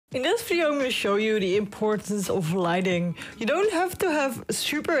In this video, I'm going to show you the importance of lighting. You don't have to have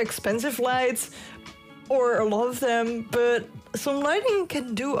super expensive lights or a lot of them, but some lighting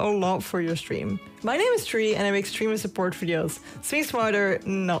can do a lot for your stream. My name is Tree and I make streamer support videos. Stream smarter,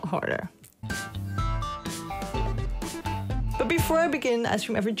 not harder. But before I begin, I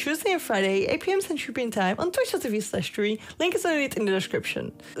stream every Tuesday and Friday, 8 PM Central European Time on twitch.tv/Tree. Link is underneath in the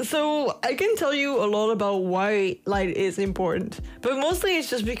description. So I can tell you a lot about why light is important, but mostly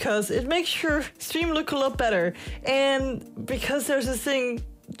it's just because it makes your stream look a lot better. And because there's this thing,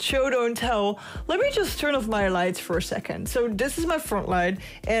 show don't tell, let me just turn off my lights for a second. So this is my front light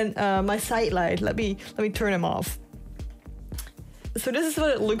and my side light. Let me turn them off. So this is what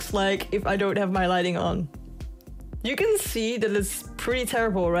it looks like if I don't have my lighting on. You can see that it's pretty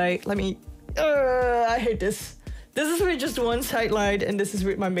terrible, right? I hate this. This is with just one side light and this is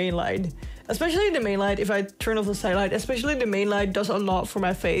with my main light. Especially the main light, if I turn off the side light, especially the main light does a lot for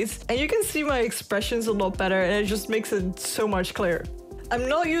my face. And you can see my expressions a lot better and it just makes it so much clearer. I'm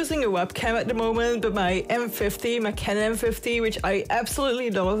not using a webcam at the moment, but my M50, my Canon M50, which I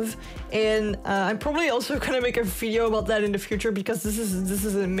absolutely love. And I'm probably also gonna make a video about that in the future because this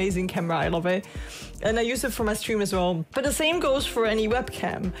is an amazing camera, I love it. And I use it for my stream as well. But the same goes for any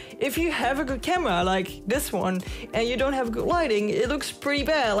webcam. If you have a good camera like this one and you don't have good lighting, it looks pretty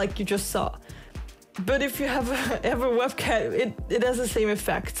bad like you just saw. But if you have a webcam, it has the same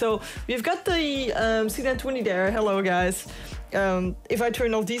effect. So we've got the C920 there. Hello guys. If I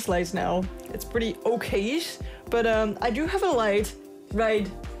turn off these lights now, it's pretty okay-ish. But I do have a light right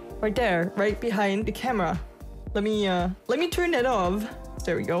there, right behind the camera. Let me turn that off.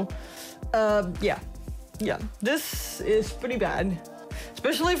 There we go. Yeah, this is pretty bad.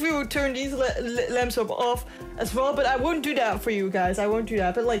 Especially if we would turn these lamps up off as well, but I won't do that for you guys. I won't do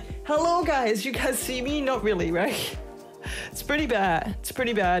that. But like, hello guys, you guys see me? Not really, right? It's pretty bad. It's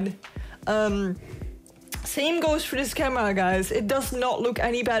pretty bad. Same goes for this camera, guys. It does not look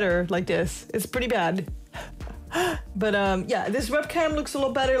any better like this. It's pretty bad. But yeah, this webcam looks a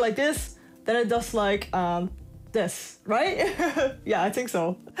lot better like this than it does like this, right? Yeah, I think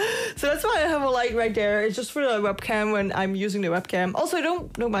so. So that's why I have a light right there. It's just for the webcam when I'm using the webcam. Also,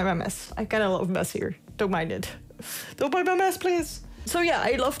 don't mind my mess. I got a lot of mess here. Don't mind it. Don't mind my mess, please. So yeah,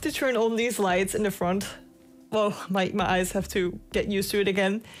 I love to turn on these lights in the front. Well, my eyes have to get used to it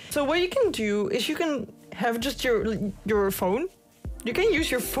again. So what you can do is you can have just your phone. You can use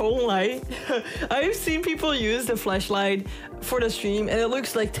your phone light. I've seen people use the flashlight for the stream and it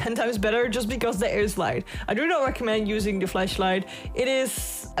looks like 10 times better just because there is light. I do not recommend using the flashlight. It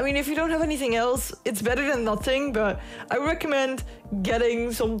is, I mean, if you don't have anything else, it's better than nothing, but I recommend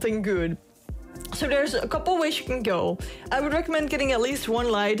getting something good. So there's a couple ways you can go. I would recommend getting at least one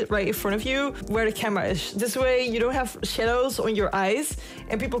light right in front of you where the camera is. This way you don't have shadows on your eyes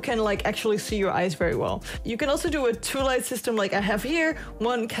and people can like actually see your eyes very well. You can also do a 2-light system like I have here.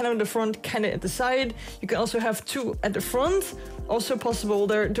 One kind of in the front, kind of at the side. You can also have 2 at the front. Also possible.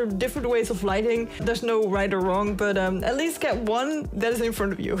 There are different ways of lighting. There's no right or wrong, but at least get one that is in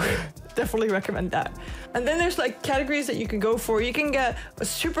front of you. Definitely recommend that. And then there's like categories that you can go for. You can get a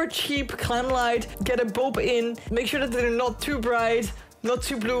super cheap clam light, get a bulb in, make sure that they're not too bright, not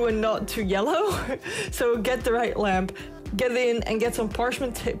too blue and not too yellow. So get the right lamp, get it in and get some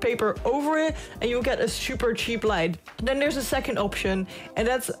parchment paper over it and you'll get a super cheap light. Then there's a second option and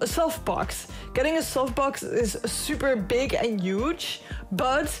that's a softbox. Getting a softbox is super big and huge,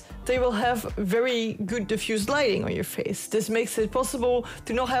 but they will have very good diffused lighting on your face. This makes it possible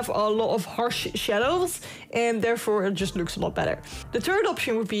to not have a lot of harsh shadows and therefore it just looks a lot better. The third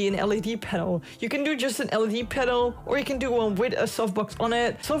option would be an LED panel. You can do just an LED panel or you can do one with a softbox on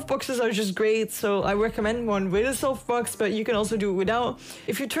it. Softboxes are just great, so I recommend one with a softbox, but you can also do it without.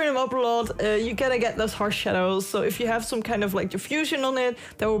 If you turn them up a lot, you gotta get those harsh shadows. So if you have some kind of like diffusion on it,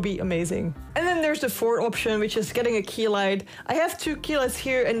 that would be amazing. And then there's the fourth option, which is getting a key light. I have 2 key lights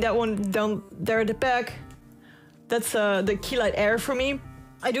here and that one down there at the back. That's the key light air for me.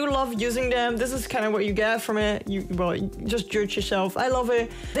 I do love using them. This is kind of what you get from it. Well, just judge yourself. I love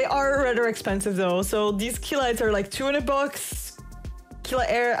it. They are rather expensive though. So these key lights are like 200 bucks. Key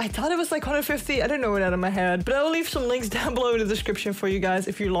light air, I thought it was like 150. I don't know it out of my head, but I'll leave some links down below in the description for you guys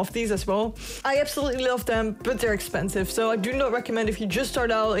if you love these as well. I absolutely love them, but they're expensive. So I do not recommend if you just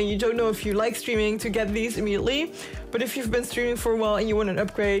start out and you don't know if you like streaming to get these immediately. But if you've been streaming for a while and you want an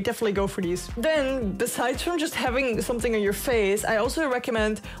upgrade, definitely go for these. Then, besides from just having something on your face, I also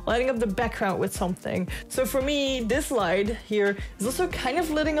recommend lighting up the background with something. So for me, this light here is also kind of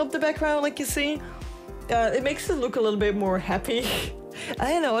lighting up the background like you see. It makes it look a little bit more happy. I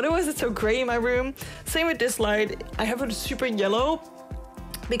don't know, otherwise it's so gray in my room. Same with this light. I have it super yellow,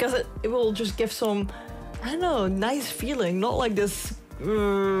 because it will just give some, I don't know, nice feeling, not like this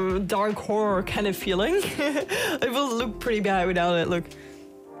dark horror kind of feeling. It will look pretty bad without it. Look,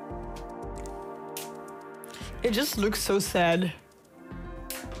 it just looks so sad.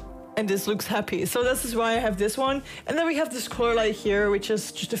 And this looks happy. So this is why I have this one. And then we have this color light here, which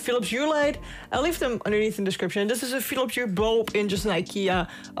is just a Philips Hue light. I'll leave them underneath in the description. This is a Philips Hue bulb in just an IKEA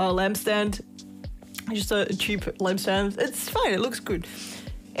lampstand. Just a cheap lampstand. It's fine, it looks good.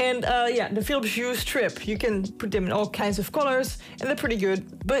 And yeah, the Philips Hue strip, you can put them in all kinds of colors and they're pretty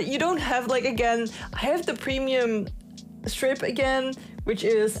good. But you don't have, like, again, I have the premium strip again, which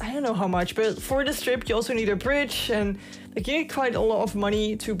is, I don't know how much, but for the strip you also need a bridge, and like you need quite a lot of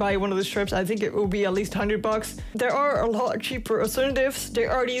money to buy one of the strips. I think it will be at least $100. There are a lot cheaper alternatives.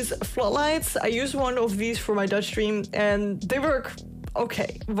 There are these floodlights. I use one of these for my Dutch stream and they work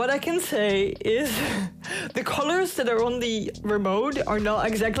okay. What I can say is the colors that are on the remote are not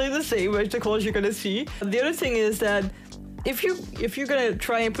exactly the same as the colors you're gonna see. The other thing is that if you're gonna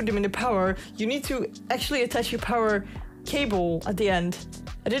try and put them in the power, you need to actually attach your power cable at the end.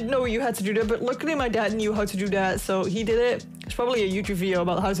 I didn't know you had to do that, but luckily my dad knew how to do that, so he did it. It's probably a YouTube video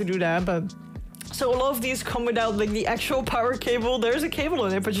about how to do that, but so a lot of these come without like the actual power cable. There's a cable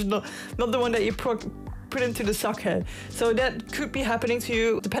in it, but just not the one that you put into the socket. So that could be happening to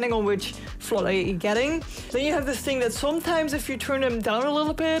you depending on which floodlight you're getting. Then you have this thing that sometimes if you turn them down a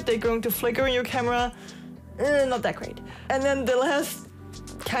little bit, they're going to flicker in your camera. Not that great. And then the last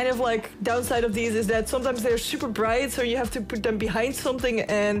kind of like downside of these is that sometimes they're super bright, so you have to put them behind something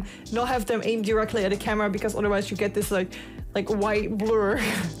and not have them aimed directly at the camera, because otherwise you get this like white blur.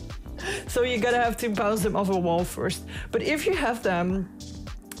 So you gotta have to bounce them off a wall first. But if you have them,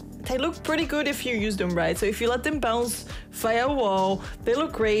 they look pretty good if you use them right. So if you let them bounce via a wall, they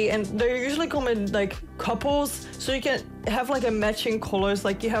look great, and they usually come in like couples, so you can have like a matching colors,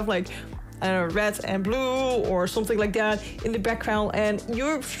 like you have like, I don't know, red and blue or something like that in the background, and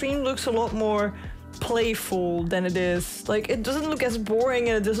your stream looks a lot more playful than it is. Like, it doesn't look as boring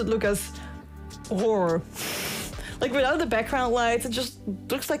and it doesn't look as horror. Like, without the background lights, it just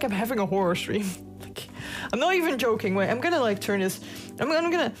looks like I'm having a horror stream. Like, I'm not even joking. Wait, I'm gonna like turn this. I'm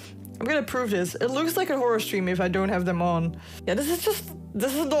gonna prove this. It looks like a horror stream if I don't have them on. Yeah, this is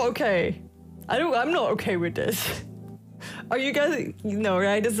not okay. I'm not okay with this. Are you guys? No,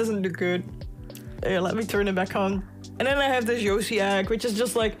 right? This doesn't look good. Here, let me turn it back on. And then I have this Yoshi egg, which is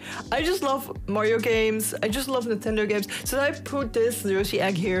just like, I just love Mario games. I just love Nintendo games. So I put this Yoshi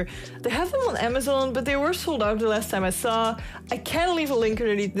egg here. They have them on Amazon, but they were sold out the last time I saw. I can leave a link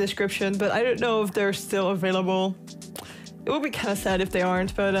underneath the description, but I don't know if they're still available. It would be kind of sad if they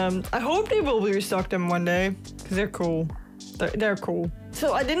aren't, but I hope they will restock them one day, because they're cool. They're cool.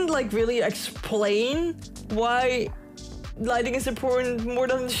 So I didn't like really explain why lighting is important more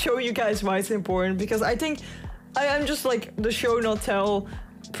than show you guys why it's important, because I think I'm just like the show not tell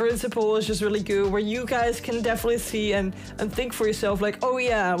principle is just really good, where you guys can definitely see and think for yourself, like, oh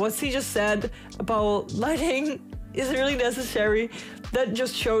yeah, what he just said about lighting is really necessary. That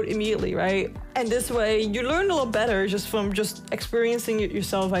just showed immediately, right? And this way you learn a lot better just from just experiencing it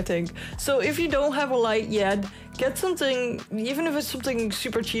yourself, I think. So if you don't have a light yet, get something, even if it's something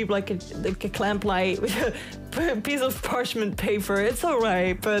super cheap, like a clamp light with a piece of parchment paper, it's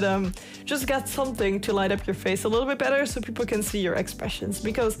alright, but just get something to light up your face a little bit better so people can see your expressions,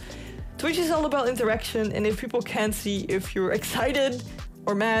 because Twitch is all about interaction, and if people can't see if you're excited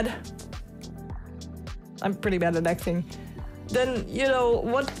or mad, I'm pretty bad at acting, then, you know,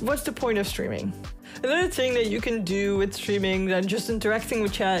 what's the point of streaming? Another thing that you can do with streaming than just interacting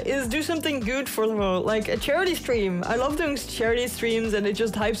with chat is do something good for the world, like a charity stream. I love doing charity streams and it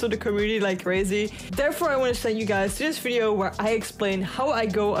just hypes up the community like crazy. Therefore, I want to send you guys to this video where I explain how I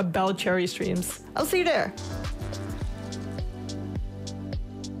go about charity streams. I'll see you there.